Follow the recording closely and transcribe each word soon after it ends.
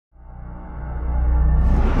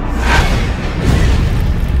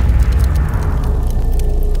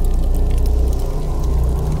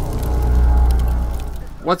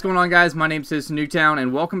What's going on, guys? My name's Citizen Nuketown,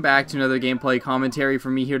 and welcome back to another gameplay commentary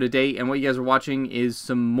from me here today. And what you guys are watching is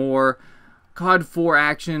some more COD 4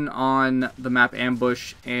 action on the map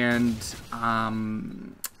Ambush. And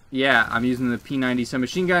yeah, I'm using the P90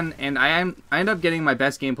 submachine gun, and I end up getting my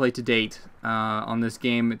best gameplay to date on this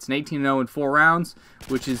game. It's an 18-0 in 4 rounds,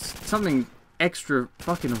 which is something extra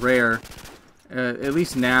fucking rare, at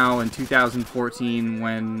least now in 2014,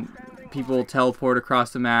 when people teleport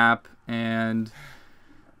across the map and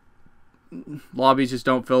lobbies just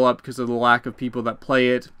don't fill up because of the lack of people that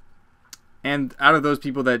play it. And out of those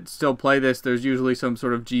people that still play this, there's usually some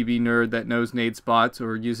sort of GB nerd that knows nade spots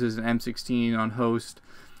or uses an M16 on host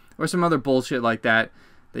or some other bullshit like that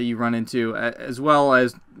that you run into, as well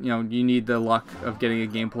as, you know, you need the luck of getting a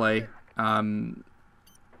gameplay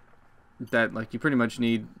that, like, you pretty much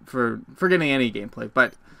need for getting any gameplay.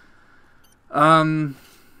 But I want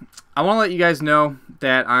to let you guys know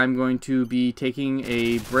that I'm going to be taking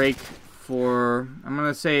a break for, I'm going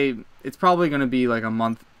to say, it's probably going to be like a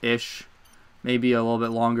month-ish, maybe a little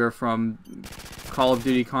bit longer, from Call of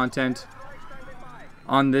Duty content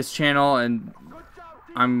on this channel, and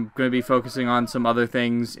I'm going to be focusing on some other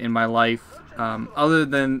things in my life other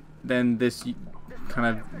than this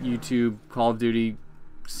kind of YouTube Call of Duty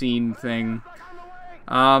scene thing.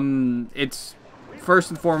 It's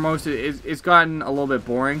first and foremost, it's gotten a little bit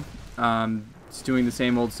boring. It's doing the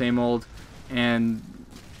same old, and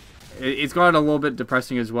it's gotten a little bit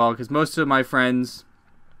depressing as well, because most of my friends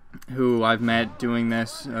who I've met doing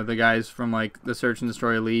this, the guys from like the Search and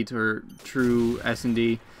Destroy Elite or True S&D,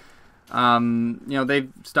 you know, they've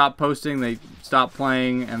stopped posting, they stopped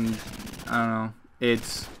playing, and I don't know,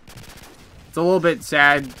 it's a little bit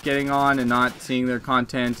sad getting on and not seeing their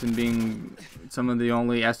content and being some of the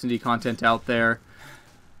only S&D content out there.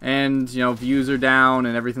 And, you know, views are down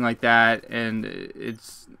and everything like that, and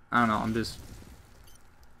it's, I don't know, I'm just,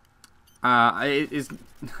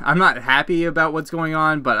 I'm not happy about what's going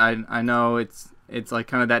on, but I know it's like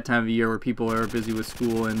kind of that time of year where people are busy with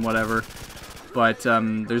school and whatever. But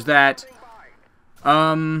there's that.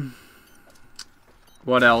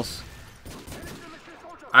 What else?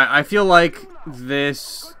 I feel like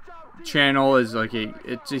this channel is like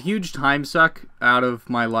it's a huge time suck out of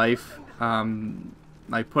my life.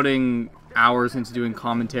 Like putting hours into doing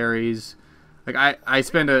commentaries. Like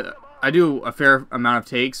I do a fair amount of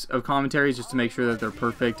takes of commentaries just to make sure that they're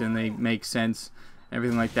perfect and they make sense,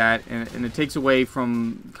 everything like that. And it takes away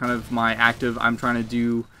from kind of my active, I'm trying to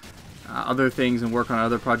do other things and work on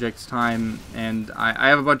other projects time. And I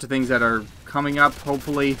have a bunch of things that are coming up,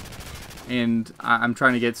 hopefully, and I'm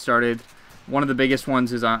trying to get started. One of the biggest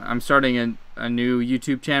ones is I'm starting a new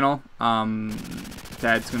YouTube channel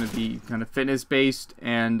that's going to be kind of fitness based,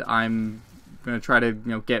 and I'm going to try to, you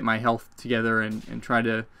know, get my health together and try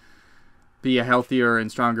to be a healthier and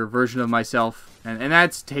stronger version of myself, and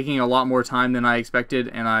that's taking a lot more time than I expected.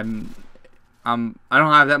 And I don't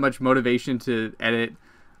have that much motivation to edit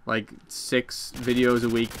like 6 videos a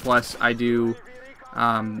week, plus I do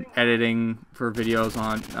editing for videos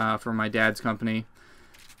on for my dad's company,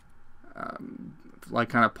 like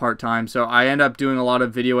kind of part-time. So I end up doing a lot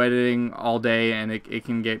of video editing all day, and it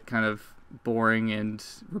can get kind of boring and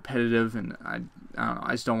repetitive, and I don't know,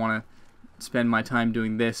 I just don't want to spend my time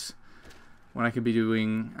doing this when I could be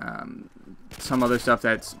doing some other stuff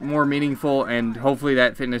that's more meaningful. And hopefully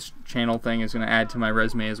that fitness channel thing is going to add to my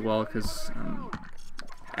resume as well, because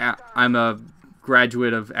I'm a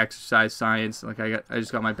graduate of exercise science. Like I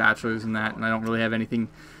just got my bachelor's in that, and I don't really have anything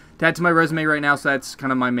to add to my resume right now, so that's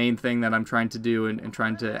kind of my main thing that I'm trying to do and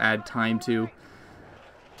trying to add time to.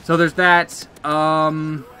 So there's that.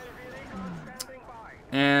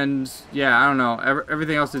 And yeah, I don't know,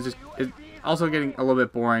 everything else is just also getting a little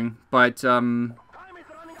bit boring, but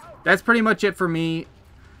that's pretty much it for me.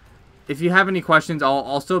 If you have any questions,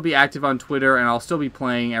 I'll still be active on Twitter, and I'll still be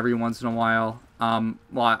playing every once in a while.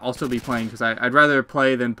 Well, I'll still be playing because I'd rather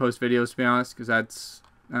play than post videos, to be honest, because that's,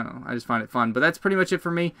 I don't know, I just find it fun. But that's pretty much it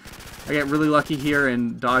for me. I get really lucky here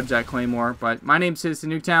and dodge that Claymore. But my name's Citizen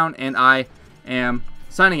Nuketown, and I am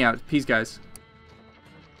signing out. Peace, guys.